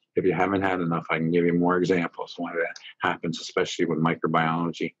examples. If you haven't had enough, I can give you more examples when that happens, especially with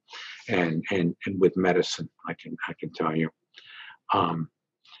microbiology and with medicine, I can tell you. And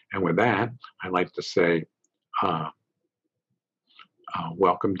with that, I'd like to say,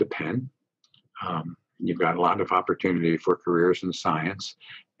 welcome to Penn. You've got a lot of opportunity for careers in science,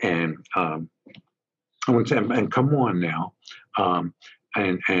 and I want to say, and come on now,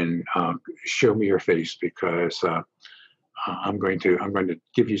 and show me your face, because I'm going to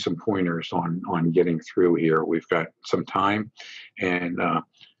give you some pointers on getting through here. We've got some time, and I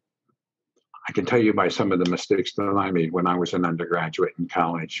can tell you by some of the mistakes that I made when I was an undergraduate in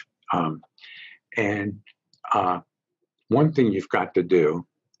college. One thing you've got to do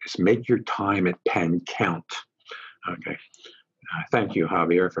is make your time at Penn count. Okay. Thank you,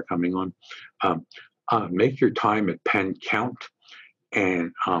 Javier, for coming on. Make your time at Penn count,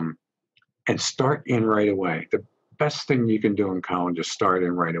 and start in right away. The best thing you can do in college is start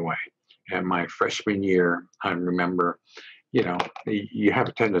in right away. And my freshman year, I remember, you know, you have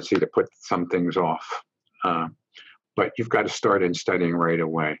a tendency to put some things off, but you've got to start in studying right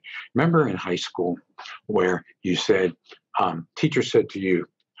away. Remember in high school where you said, teacher said to you,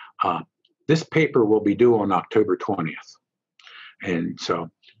 this paper will be due on October 20th. And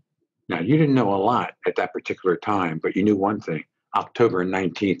so now you didn't know a lot at that particular time, but you knew one thing: October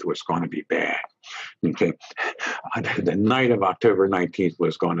 19th was going to be bad. Okay. The night of October 19th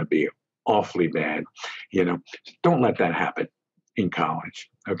was going to be awfully bad. You know, don't let that happen in college.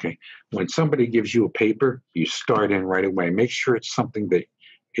 Okay. When somebody gives you a paper, you start in right away. Make sure it's something that,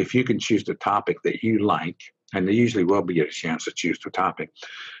 if you can choose the topic that you like, and they usually will be a chance to choose the topic,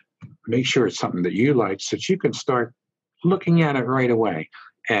 make sure it's something that you like so that you can start looking at it right away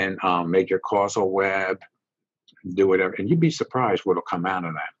and make your causal web, do whatever, and you'd be surprised what'll come out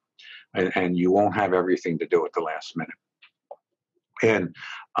of that. And you won't have everything to do at the last minute. And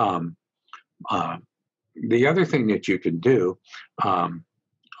the other thing that you can do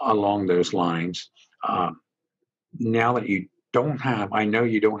along those lines, now that you don't have, I know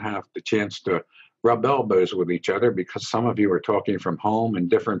you don't have the chance to rub elbows with each other because some of you are talking from home in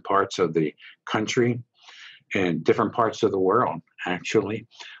different parts of the country and different parts of the world, actually.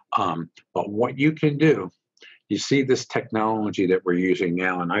 But what you can do, you see this technology that we're using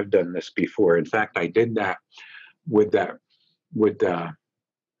now, and I've done this before. In fact, I did that with that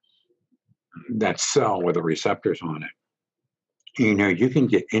cell with the receptors on it. You know, you can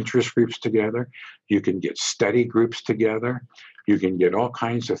get interest groups together, you can get study groups together, you can get all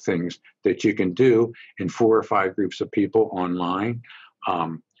kinds of things that you can do in 4 or 5 groups of people online.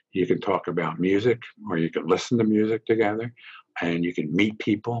 You can talk about music, or you can listen to music together, and you can meet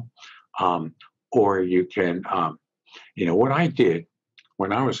people. Or you can, you know, what I did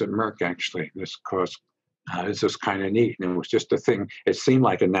when I was at Merck, actually, this was kind of neat, and it was just a thing. It seemed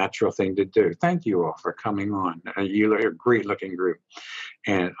like a natural thing to do. Thank you all for coming on. You're a great-looking group,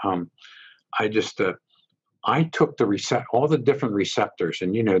 and I just I took all the different receptors,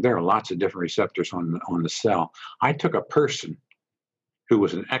 and there are lots of different receptors on the cell. I took a person who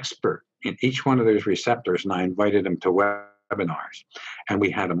was an expert in each one of those receptors, and I invited them to webinars. And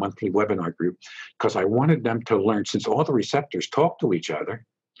we had a monthly webinar group because I wanted them to learn, since all the receptors talk to each other.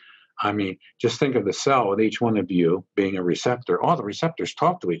 I mean, just think of the cell with each one of you being a receptor. All the receptors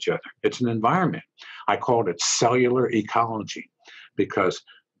talk to each other. It's an environment. I called it cellular ecology because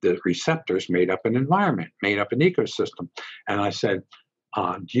the receptors made up an environment, made up an ecosystem. And I said,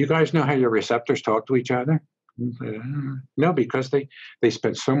 do you guys know how your receptors talk to each other? No, because they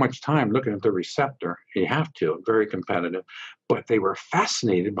spent so much time looking at the receptor. You have to, very competitive. But they were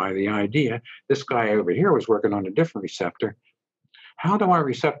fascinated by the idea. This guy over here was working on a different receptor. How do our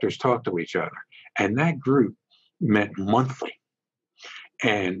receptors talk to each other? And that group met monthly.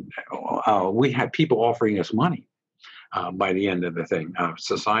 And we had people offering us money by the end of the thing,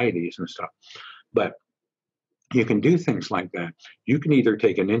 societies and stuff. But you can do things like that. You can either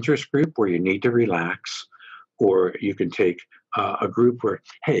take an interest group where you need to relax, or you can take a group where,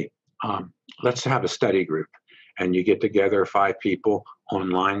 hey, let's have a study group. And you get together 5 people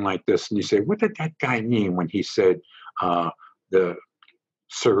online like this, and you say, what did that guy mean when he said the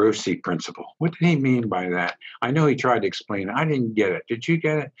Sarosi principle? What did he mean by that? I know he tried to explain it. I didn't get it. Did you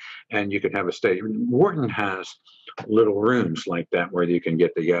get it? And you could have a study. Wharton has little rooms like that where you can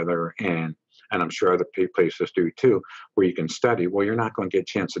get together, and I'm sure other places do too, where you can study. Well, you're not going to get a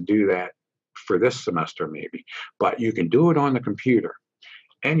chance to do that for this semester maybe, but you can do it on the computer.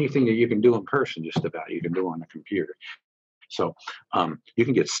 Anything that you can do in person, just about, you can do on the computer. So you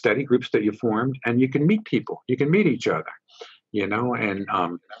can get study groups that you formed, and you can meet people. You can meet each other, and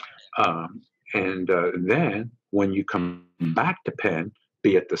then when you come back to Penn,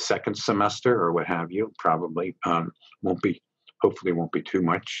 be it the second semester or what have you, probably hopefully won't be too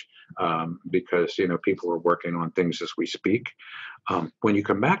much because people are working on things as we speak. When you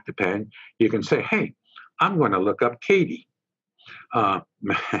come back to Penn, you can say, hey, I'm going to look up Katie. That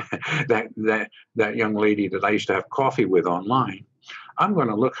young lady that I used to have coffee with online. I'm going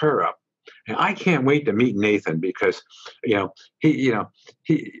to look her up, and I can't wait to meet Nathan because he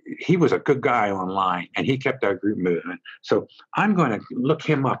was a good guy online, and he kept our group moving. So I'm going to look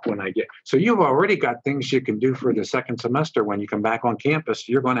him up when I get. So you've already got things you can do for the second semester. When you come back on campus,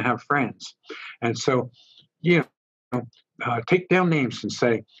 you're going to have friends, and so take down names and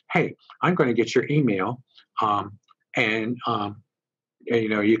say, hey, I'm going to get your email.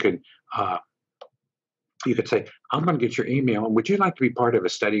 You could say, I'm going to get your email, and would you like to be part of a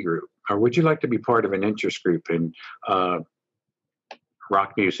study group, or would you like to be part of an interest group in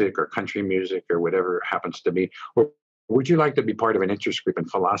rock music or country music or whatever it happens to be, or would you like to be part of an interest group in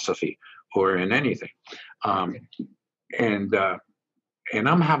philosophy or in anything? And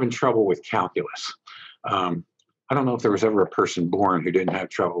I'm having trouble with calculus. I don't know if there was ever a person born who didn't have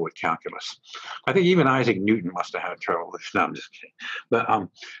trouble with calculus. I think even Isaac Newton must have had trouble with it. No, I'm just kidding. But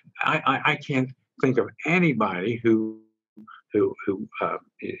I can't think of anybody who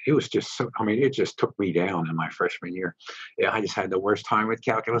it was just so, it just took me down in my freshman year. Yeah, I just had the worst time with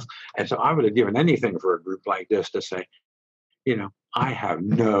calculus. And so I would have given anything for a group like this to say, I have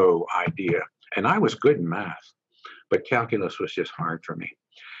no idea. And I was good in math, but calculus was just hard for me.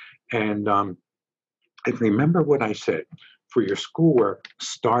 And remember what I said, for your schoolwork,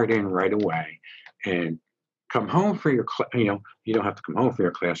 start in right away and come home for your, you don't have to come home for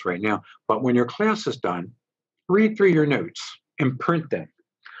your class right now, but when your class is done, read through your notes and print them.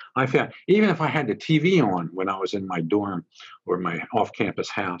 I found, even if I had the TV on when I was in my dorm or my off-campus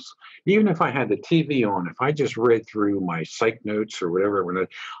house, even if I had the TV on, if I just read through my psych notes or whatever,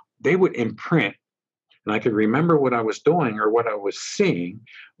 they would imprint. And I could remember what I was doing or what I was seeing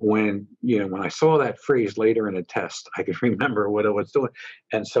when I saw that phrase later in a test. I could remember what I was doing.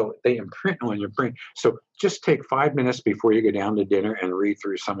 And so they imprint on your brain. So just take 5 minutes before you go down to dinner and read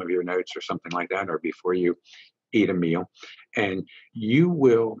through some of your notes or something like that, or before you eat a meal. And you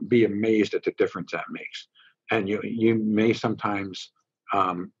will be amazed at the difference that makes. And you may sometimes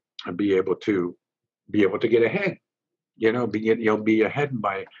be able to get ahead. You'll be ahead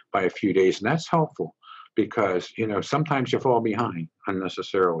by a few days, and that's helpful. Because sometimes you fall behind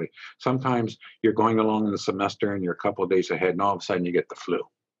unnecessarily. Sometimes you're going along in the semester and you're a couple of days ahead, and all of a sudden you get the flu,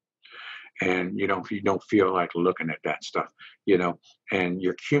 and you don't feel like looking at that stuff. And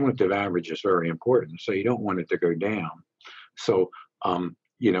your cumulative average is very important, so you don't want it to go down. So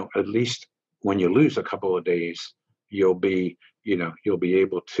at least when you lose a couple of days, you'll be you'll be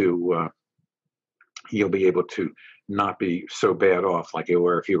able to not be so bad off like you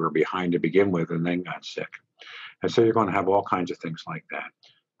were if you were behind to begin with and then got sick. And so you're going to have all kinds of things like that.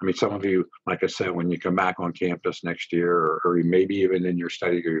 I mean, some of you, like I said, when you come back on campus next year, or maybe even in your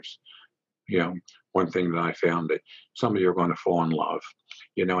study groups, one thing that I found that some of you are going to fall in love,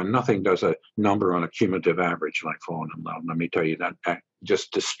 and nothing does a number on a cumulative average like falling in love. Let me tell you that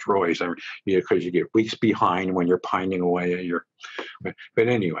just destroys because you get weeks behind when you're pining away at your. But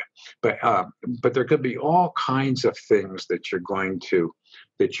anyway, but there could be all kinds of things that you're going to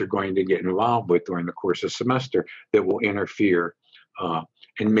get involved with during the course of the semester that will interfere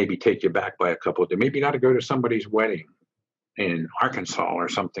and maybe take you back by a couple of days. Maybe you got to go to somebody's wedding in Arkansas or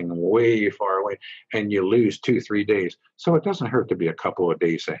something way far away, and you lose 2-3 days. So it doesn't hurt to be a couple of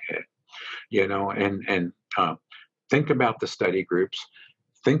days ahead, and think about the study groups.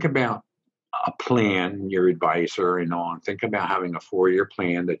 Think about a plan, your advisor and all. Think about having a 4-year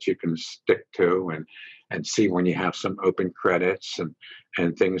plan that you can stick to and see when you have some open credits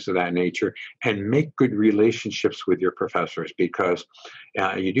and things of that nature, and make good relationships with your professors, because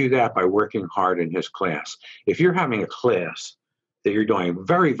you do that by working hard in his class. If you're having a class that you're doing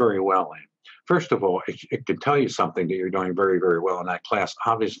very, very well in, first of all, it can tell you something that you're doing very, very well in that class.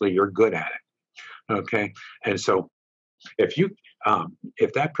 Obviously, you're good at it. Okay. And so if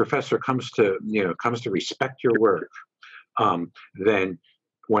that professor comes to respect your work, then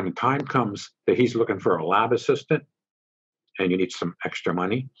when the time comes that he's looking for a lab assistant and you need some extra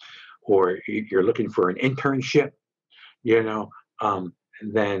money, or you're looking for an internship,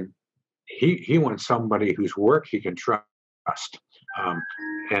 then he wants somebody whose work he can trust.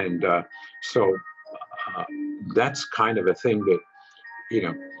 So that's kind of a thing that,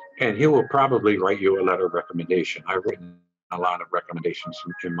 and he will probably write you a letter of recommendation. I've written a lot of recommendations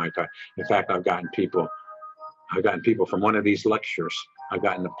in my time. In fact, I've gotten people from one of these lectures. I've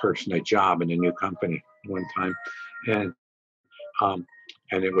gotten a person a job in a new company one time, and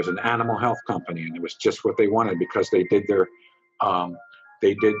it was an animal health company, and it was just what they wanted, because they did their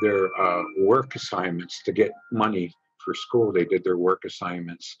work assignments to get money for school. They did their work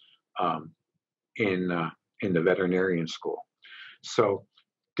assignments in the veterinarian school. So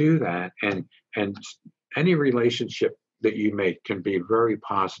do that, and any relationship that you make can be very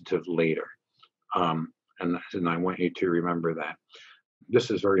positive later. And I want you to remember that. This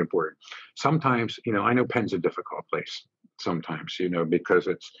is very important. Sometimes, I know Penn's a difficult place sometimes, because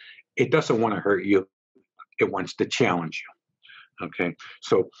it doesn't want to hurt you. It wants to challenge you. Okay.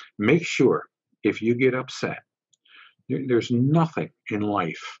 So make sure if you get upset, there's nothing in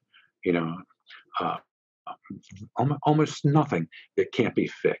life, almost nothing that can't be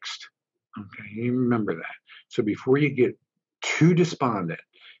fixed. Okay. You remember that. So before you get too despondent,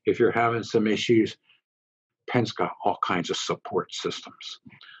 if you're having some issues, Penn's got all kinds of support systems.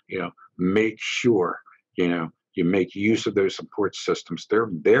 Make sure, you make use of those support systems. They're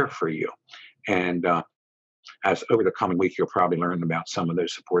there for you. And as over the coming week, you'll probably learn about some of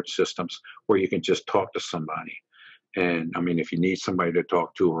those support systems where you can just talk to somebody. And I mean, if you need somebody to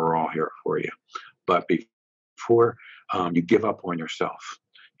talk to, we're all here for you. But before you give up on yourself,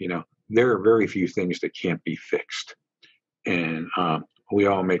 there are very few things that can't be fixed. And we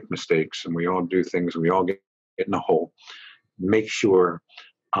all make mistakes, and we all do things, and we all get in a hole. Make sure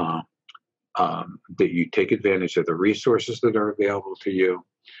that you take advantage of the resources that are available to you,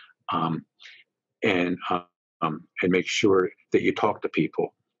 and make sure that you talk to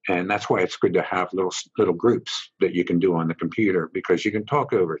people. And that's why it's good to have little groups that you can do on the computer, because you can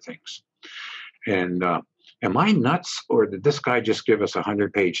talk over things. And am I nuts, or did this guy just give us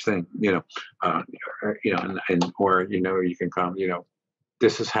 100-page thing? Or you can come.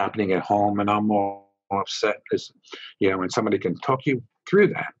 This is happening at home, and I'm all upset. And somebody can talk you through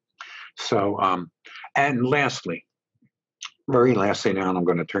that. So, and lastly, very lastly, now I'm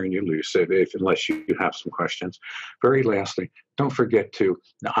going to turn you loose, unless you have some questions. Very lastly, don't forget to.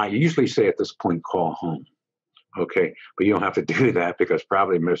 I usually say at this point, call home. Okay, but you don't have to do that, because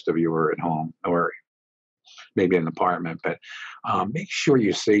probably most of you are at home or maybe an apartment. But make sure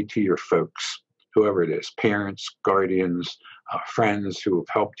you say to your folks, whoever it is, parents, guardians, friends who have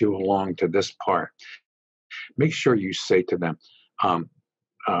helped you along to this part, make sure you say to them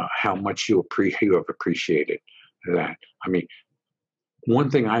how much you have appreciated that. I mean, one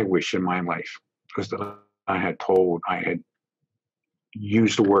thing I wish in my life was that I had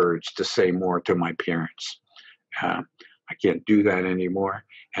used words to say more to my parents. I can't do that anymore,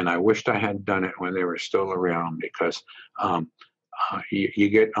 and I wished I had done it when they were still around, because you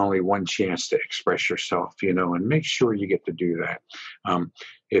get only one chance to express yourself, and make sure you get to do that.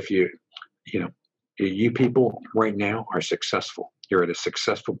 If You people right now are successful. You're at a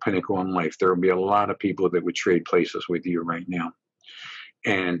successful pinnacle in life. There will be a lot of people that would trade places with you right now.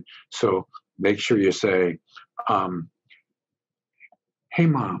 And so make sure you say, hey,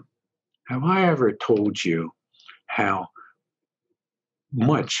 Mom, have I ever told you how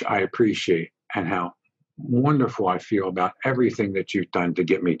much I appreciate and how wonderful I feel about everything that you've done to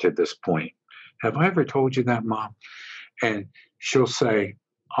get me to this point? Have I ever told you that, Mom? And she'll say,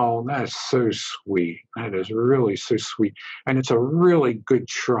 oh, that's so sweet. That is really so sweet. And it's a really good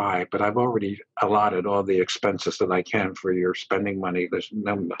try, but I've already allotted all the expenses that I can for your spending money. There's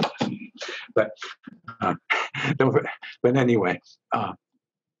no, but, but anyway,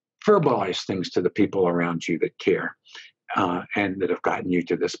 verbalize things to the people around you that care and that have gotten you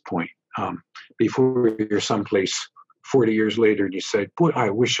to this point. Before you're someplace 40 years later and you say, boy, I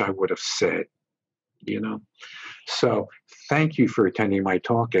wish I would have said, you know. So thank you for attending my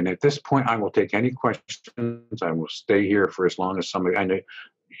talk. And at this point, I will take any questions. I will stay here for as long as somebody, I know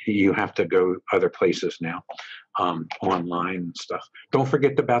you have to go other places now, online and stuff. Don't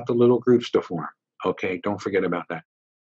forget about the little groups to form. Okay, don't forget about that.